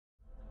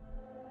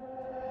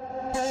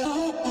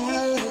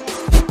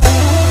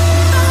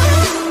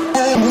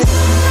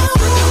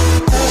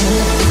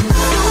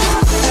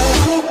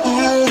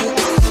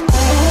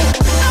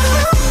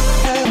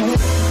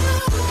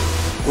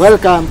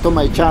Welcome to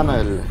my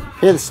channel.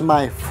 Here's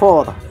my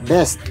 4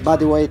 best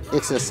bodyweight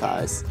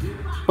exercise.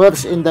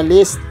 First in the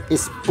list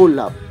is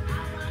pull-up.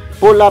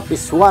 Pull-up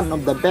is one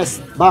of the best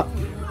back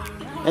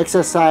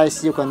exercise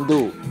you can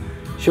do.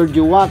 Should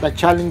you want a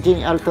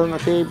challenging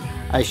alternative,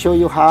 I show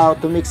you how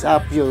to mix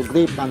up your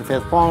grip and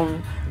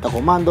perform the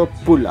commando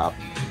pull-up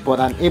for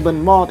an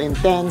even more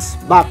intense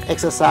back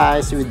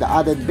exercise with the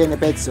added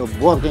benefits of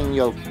working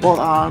your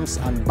forearms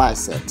and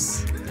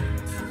biceps.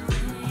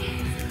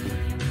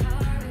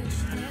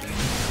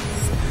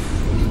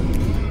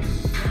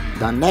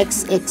 The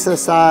next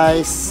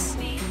exercise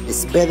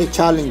is very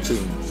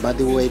challenging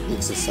bodyweight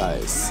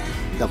exercise,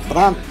 the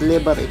front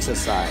lever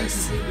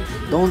exercise.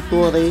 Don't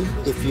worry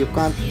if you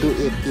can't do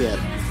it yet,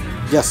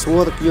 just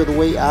work your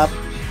way up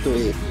to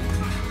it.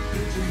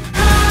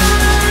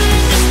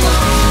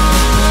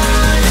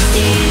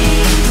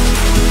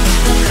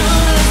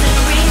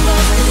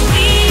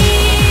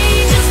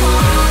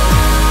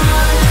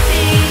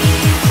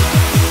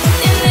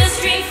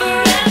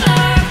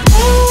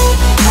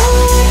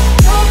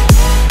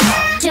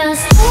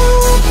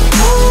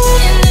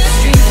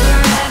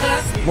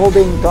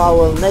 Moving to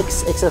our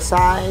next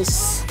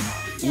exercise,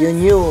 you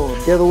knew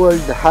there would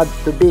have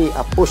to be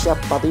a push-up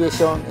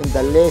variation in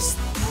the list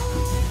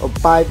of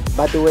 5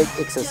 bodyweight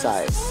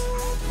exercise.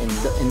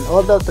 In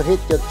order to hit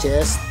your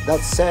chest,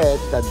 that said,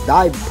 the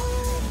dive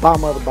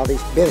bomber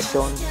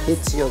version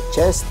hits your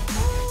chest,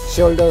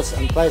 shoulders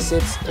and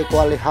triceps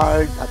equally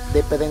hard at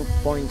different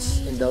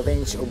points in the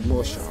range of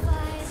motion.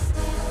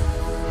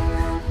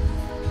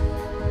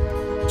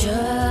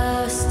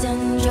 Just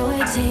enjoy,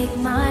 take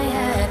my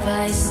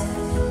advice.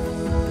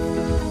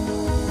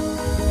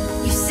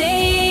 You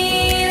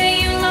say that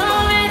you know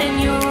it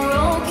and you're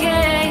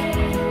okay,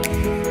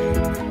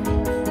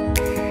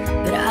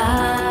 but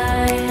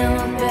I know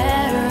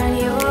better and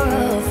you're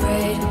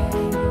afraid.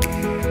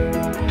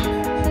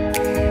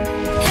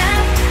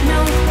 Have no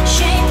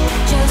shame,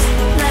 just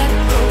let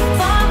go,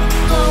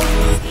 follow.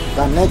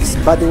 The next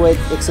bodyweight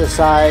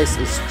exercise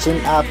is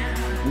chin up,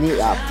 knee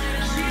up.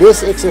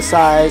 This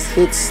exercise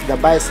hits the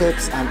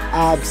biceps and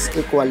abs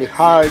equally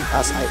hard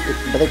as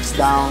it breaks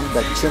down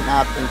the chin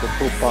up into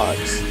 2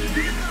 parts.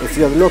 If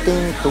you're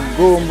looking to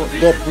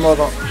get more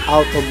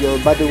out of your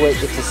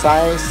bodyweight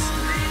exercise,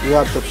 you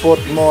have to put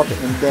more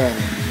in them.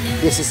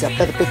 This is a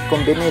perfect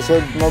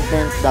combination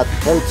movement that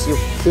helps you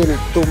kill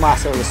 2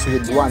 muscles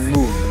with one move.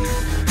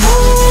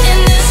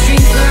 In the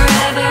street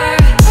forever.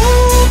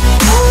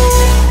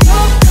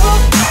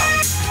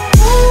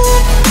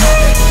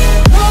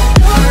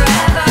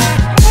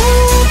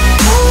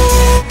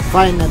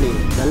 Finally,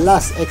 the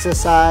last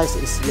exercise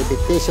is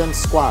levitation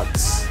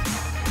squats.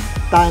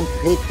 Time to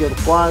hit your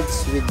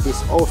quads with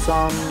this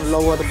awesome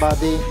lower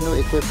body new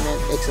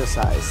equipment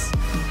exercise.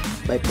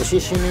 By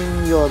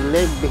positioning your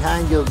leg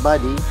behind your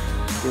body,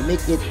 you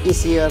make it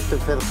easier to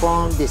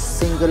perform this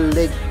single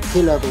leg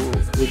killer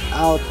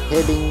without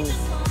having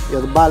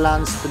your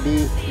balance to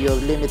be your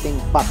limiting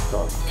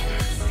factor.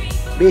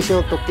 Be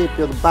sure to keep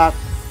your back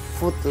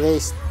foot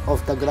raised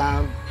off the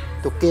ground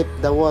to keep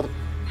the work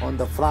on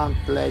the front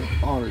leg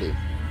only.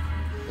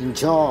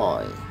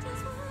 Enjoy!